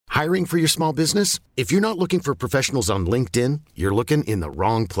Hiring for your small business? If you're not looking for professionals on LinkedIn, you're looking in the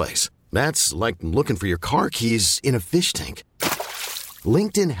wrong place. That's like looking for your car keys in a fish tank.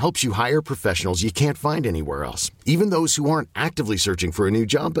 LinkedIn helps you hire professionals you can't find anywhere else, even those who aren't actively searching for a new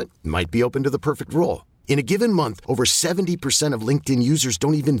job but might be open to the perfect role. In a given month, over 70% of LinkedIn users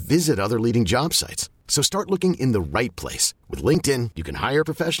don't even visit other leading job sites. So start looking in the right place. With LinkedIn, you can hire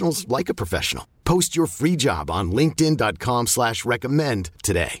professionals like a professional. Post your free job on linkedin.com/recommend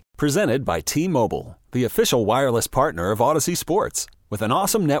today. Presented by T-Mobile, the official wireless partner of Odyssey Sports. With an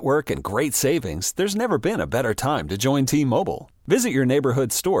awesome network and great savings, there's never been a better time to join T-Mobile. Visit your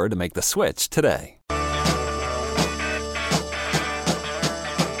neighborhood store to make the switch today. 2-2.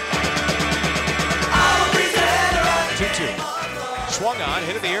 Swung on,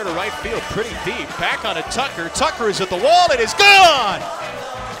 hit in the air to right field, pretty deep. Back on to Tucker. Tucker is at the wall. It is gone!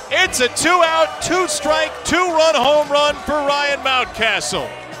 It's a 2-out, 2-strike, 2-run home run for Ryan Mountcastle.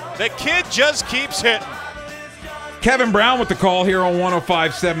 The kid just keeps hitting. Kevin Brown with the call here on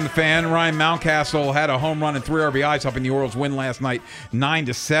 105.7 The Fan. Ryan Mountcastle had a home run and 3 RBIs helping the Orioles win last night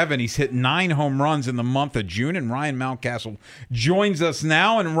 9-7. He's hit 9 home runs in the month of June, and Ryan Mountcastle joins us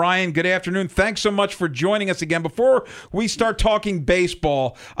now. And Ryan, good afternoon. Thanks so much for joining us again. Before we start talking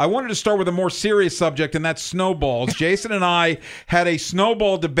baseball, I wanted to start with a more serious subject, and that's snowballs. Jason and I had a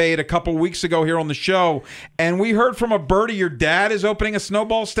snowball debate a couple weeks ago here on the show, and we heard from a birdie your dad is opening a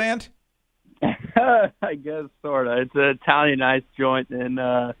snowball stand? I guess sort of. It's an Italian ice joint in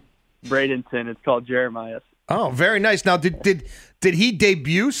Bradenton. It's called Jeremiah's. Oh, very nice. Now, did he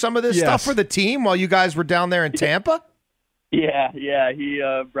debut some of this stuff for the team while you guys were down there in Tampa? Yeah. He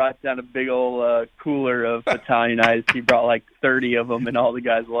brought down a big old cooler of Italian ice. He brought like 30 of them, and all the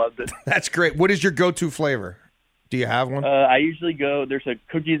guys loved it. That's great. What is your go-to flavor? Do you have one? I usually go. There's a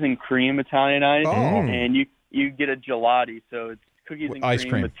cookies and cream Italian ice, and you get a gelati, so it's cookies and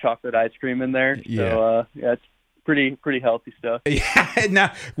cream with chocolate ice cream in there. Yeah. So it's pretty healthy stuff. Yeah.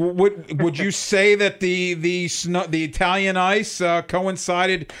 Now, would you say that the Italian ice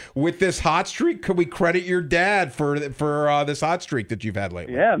coincided with this hot streak? Could we credit your dad for this hot streak that you've had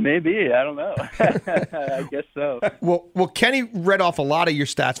lately? Yeah, maybe. I don't know. I guess so. Well, Kenny read off a lot of your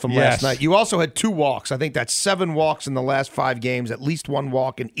stats from last night. You also had 2 walks. I think that's 7 walks in the last 5 games. At least 1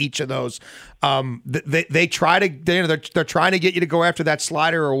 walk in each of those. They try to they're trying to get you to go after that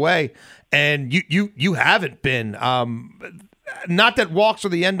slider away. And you haven't been. Not that walks are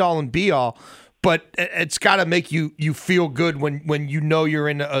the end all and be all, but it's got to make you feel good when you know you're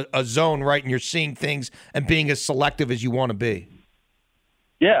in a zone, right, and you're seeing things and being as selective as you want to be.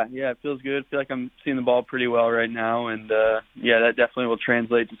 Yeah, it feels good. I feel like I'm seeing the ball pretty well right now, and that definitely will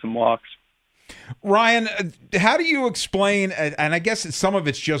translate to some walks. Ryan, how do you explain, and I guess some of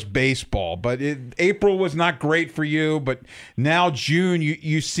it's just baseball, but April was not great for you, but now June,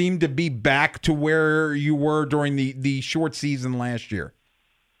 you seem to be back to where you were during the short season last year.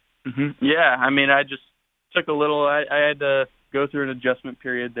 Mm-hmm. Yeah, I mean, I just took a little, I had to go through an adjustment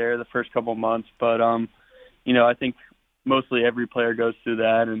period there the first couple of months, but, I think mostly every player goes through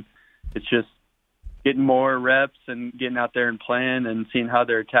that, and it's just getting more reps and getting out there and playing and seeing how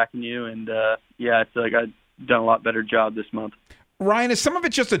they're attacking you. And, I feel like I've done a lot better job this month. Ryan, is some of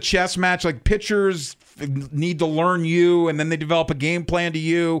it just a chess match? Like pitchers need to learn you, and then they develop a game plan to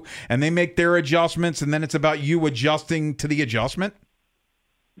you, and they make their adjustments, and then it's about you adjusting to the adjustment?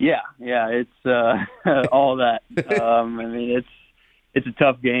 Yeah, it's all that. I mean, it's a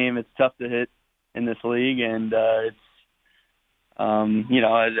tough game. It's tough to hit in this league, and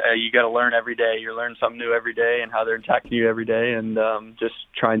you got to learn every day. You learn something new every day and how they're attacking you every day, and just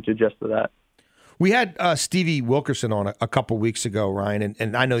trying to adjust to that. We had Stevie Wilkerson on a couple weeks ago, Ryan,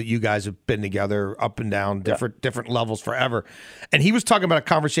 and I know that you guys have been together up and down different levels forever. And he was talking about a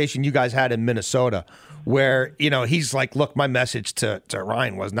conversation you guys had in Minnesota where, he's like, look, my message to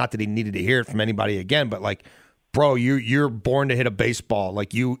Ryan was not that he needed to hear it from anybody again, but like, bro, you're born to hit a baseball.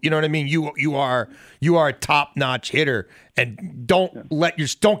 Like you know what I mean? You are a top-notch hitter, and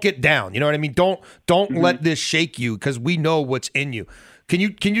don't get down. You know what I mean? Don't let this shake you, because we know what's in you. Can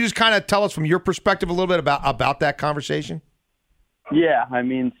you just kind of tell us from your perspective a little bit about that conversation? Yeah, I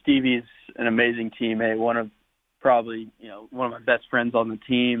mean, Stevie's an amazing teammate, one of my best friends on the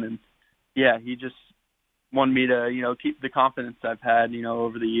team, and yeah, he just wanted me to keep the confidence I've had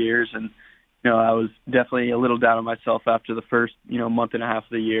over the years. And I was definitely a little down on myself after the first, month and a half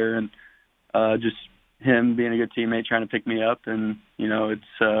of the year, and just him being a good teammate trying to pick me up, and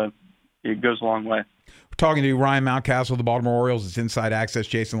it goes a long way. Talking to Ryan Mountcastle of the Baltimore Orioles. It's Inside Access.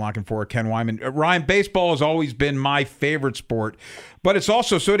 Jason Lockenfor, Ken Wyman. Ryan, baseball has always been my favorite sport, but it's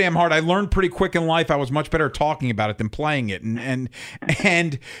also so damn hard. I learned pretty quick in life I was much better talking about it than playing it. And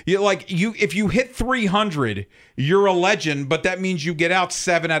if you hit 300, you're a legend, but that means you get out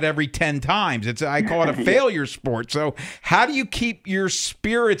 7 out of every 10 times. I call it a failure sport. So how do you keep your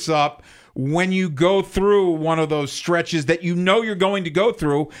spirits up when you go through one of those stretches that you know you're going to go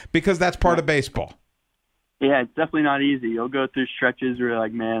through, because that's part of baseball? Yeah, it's definitely not easy. You'll go through stretches where you're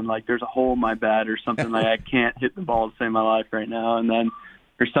like, man, like there's a hole in my bat or something. Like I can't hit the ball to save my life right now. And then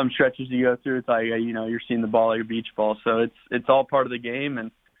there's some stretches you go through. It's like, you're seeing the ball like a beach ball. So it's all part of the game,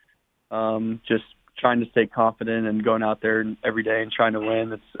 and just trying to stay confident and going out there every day and trying to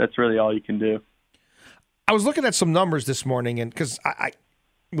win. That's really all you can do. I was looking at some numbers this morning, and because I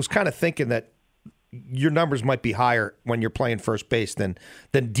was kind of thinking that your numbers might be higher when you're playing first base than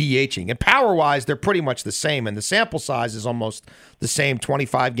DHing. And power-wise, they're pretty much the same, and the sample size is almost the same,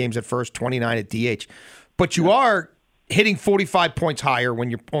 25 games at first, 29 at DH. But you are hitting 45 points higher when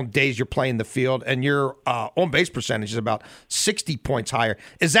you're on days you're playing the field, and your on-base percentage is about 60 points higher.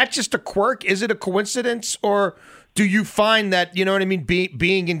 Is that just a quirk? Is it a coincidence? Or do you find that, you know what I mean,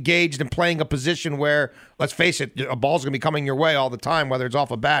 being engaged and playing a position where, let's face it, a ball's going to be coming your way all the time, whether it's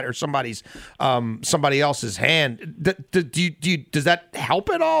off a bat or somebody else's hand. Does that help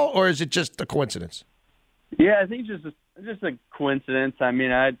at all, or is it just a coincidence? Yeah, I think it's just a coincidence. I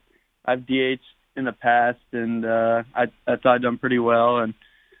mean, I've DH'd in the past, and I thought I'd done pretty well. And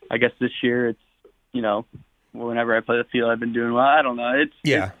I guess this year it's, whenever I play the field, I've been doing well. I don't know.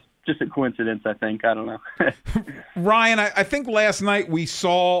 It's just a coincidence, I think. I don't know. Ryan, I think last night we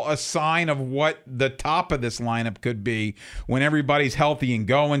saw a sign of what the top of this lineup could be when everybody's healthy and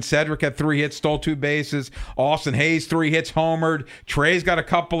going. Cedric had 3 hits, stole 2 bases. Austin Hayes, 3 hits, homered. Trey's got a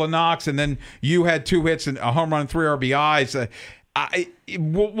couple of knocks, and then you had 2 hits and a home run and 3 RBIs.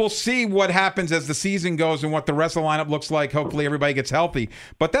 We'll see what happens as the season goes and what the rest of the lineup looks like. Hopefully everybody gets healthy.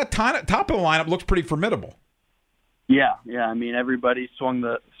 But that top of the lineup looks pretty formidable. Yeah. I mean, everybody swung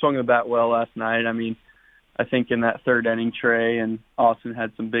the bat well last night. I mean, I think in that third inning, Trey and Austin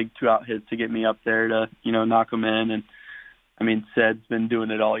had some big 2-out hits to get me up there to, knock them in. And I mean, Ced's been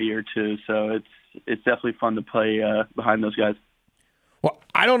doing it all year too, so it's definitely fun to play behind those guys. Well,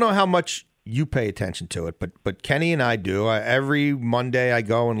 I don't know how much you pay attention to it, but Kenny and I do. Every Monday I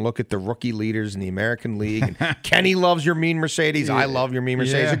go and look at the rookie leaders in the American League. And Kenny loves your mean Mercedes. I love your mean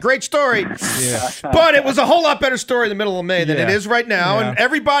Mercedes. Yeah. A great story. Yeah. But it was a whole lot better story in the middle of May than it is right now. Yeah. And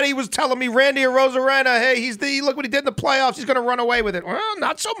everybody was telling me, Randy Arozarena, hey, look what he did in the playoffs. He's going to run away with it. Well,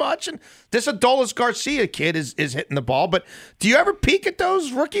 not so much. And this Adolis Garcia kid is hitting the ball. But do you ever peek at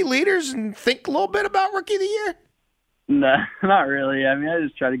those rookie leaders and think a little bit about Rookie of the Year? No, not really. I mean, I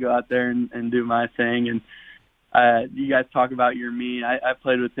just try to go out there and do my thing. And you guys talk about your mean. I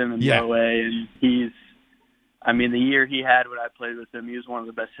played with him in Low A, and the year he had when I played with him, he was one of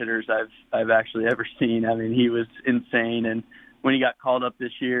the best hitters I've actually ever seen. I mean, he was insane. And when he got called up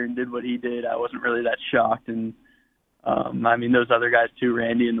this year and did what he did, I wasn't really that shocked. And those other guys too,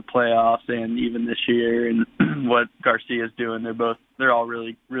 Randy in the playoffs and even this year, and what Garcia's doing, they're all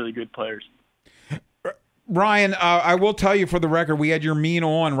really, really good players. Ryan, I will tell you for the record, we had your mean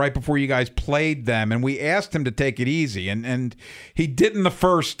on right before you guys played them, and we asked him to take it easy, and he didn't the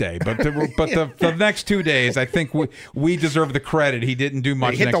first day, but the next 2 days, I think we deserve the credit. He didn't do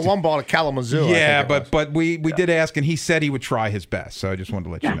much. He hit the one ball to Kalamazoo. Yeah, but we did ask, and he said he would try his best, so I just wanted to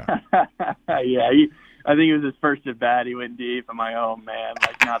let you know. Yeah, I think it was his first at bat. He went deep. I'm like, oh, man,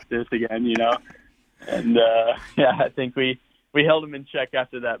 not this again, And, I think we held him in check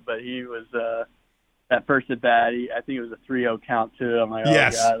after that, but he was that first at bat, I think it was a 3-0 count too. I'm like, oh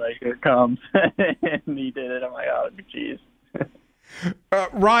yes. God, here it comes, and he did it. I'm like, oh geez.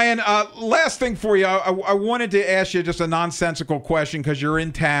 Ryan, last thing for you. I wanted to ask you just a nonsensical question because you're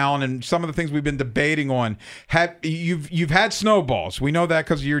in town, and some of the things we've been debating on. You've had snowballs. We know that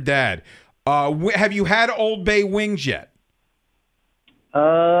because of your dad. Have you had Old Bay wings yet?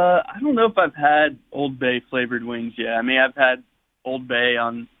 I don't know if I've had Old Bay flavored wings yet. I mean, I've had Old Bay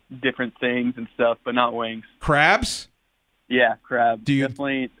on different things and stuff, but not wings. Crabs? Yeah, crab.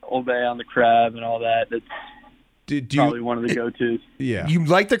 Definitely Old Bay on the crab and all that. That's probably one of the go-tos. Yeah. You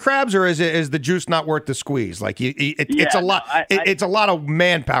like the crabs, or is the juice not worth the squeeze? Like it's a lot. It's a lot of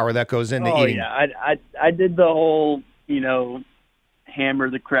manpower that goes into eating. Yeah, I did the whole hammer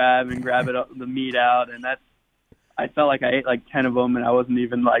the crab and grab the meat out, and I felt like I ate like 10 of them, and I wasn't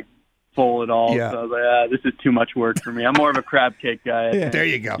even full at all. Yeah. So I was like, this is too much work for me. I'm more of a crab cake guy. Yeah, there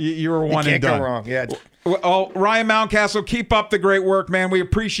you go. You were one you and can't done. go wrong. Yeah. Well, Ryan Mountcastle, keep up the great work, man. We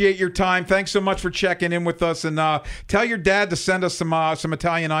appreciate your time. Thanks so much for checking in with us, and tell your dad to send us some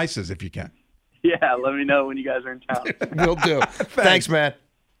Italian ices if you can. Yeah, let me know when you guys are in town. Will do. Thanks, man.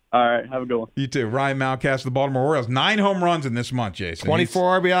 All right, have a good one. You too. Ryan Mountcastle, the Baltimore Orioles, 9 home runs in this month, Jason.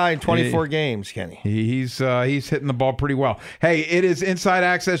 24 RBI in 24 games, Kenny. He's hitting the ball pretty well. Hey, it is Inside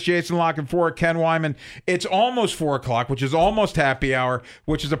Access, Jason La Canfora, Ken Wyman. It's almost 4 o'clock, which is almost happy hour,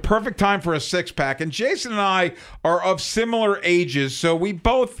 which is a perfect time for a six-pack. And Jason and I are of similar ages, so we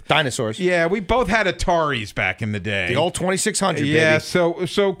both... Dinosaurs. Yeah, we both had Ataris back in the day. The old 2600, yeah, baby.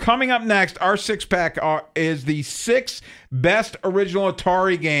 So coming up next, our six-pack is the 6 best original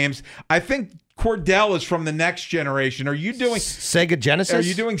Atari games. I think Cordell is from the next generation. Are you doing Sega Genesis? Are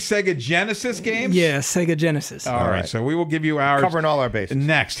you doing Sega Genesis games? Yeah, Sega Genesis. All right. So we will give you ours. Covering all our bases.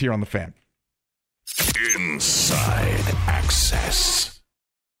 Next here on The Fan. Inside Access.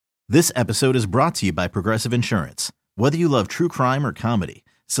 This episode is brought to you by Progressive Insurance. Whether you love true crime or comedy,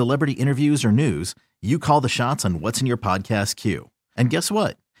 celebrity interviews or news, you call the shots on what's in your podcast queue. And guess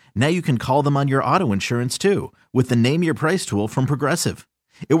what? Now you can call them on your auto insurance too with the Name Your Price tool from Progressive.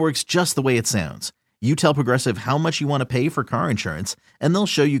 It works just the way it sounds. You tell Progressive how much you want to pay for car insurance, and they'll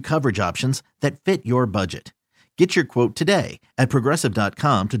show you coverage options that fit your budget. Get your quote today at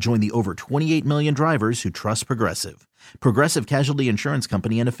Progressive.com to join the over 28 million drivers who trust Progressive. Progressive Casualty Insurance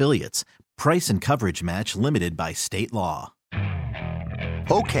Company and Affiliates. Price and coverage match limited by state law.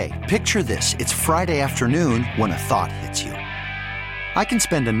 Okay, picture this. It's Friday afternoon when a thought hits you. I can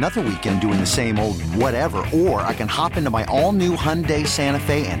spend another weekend doing the same old whatever, or I can hop into my all-new Hyundai Santa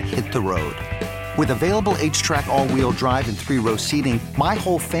Fe and hit the road. With available H-Track all-wheel drive and 3-row seating, my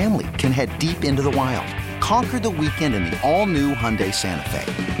whole family can head deep into the wild. Conquer the weekend in the all-new Hyundai Santa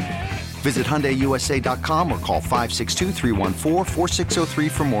Fe. Visit HyundaiUSA.com or call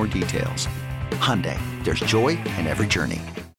 562-314-4603 for more details. Hyundai, there's joy in every journey.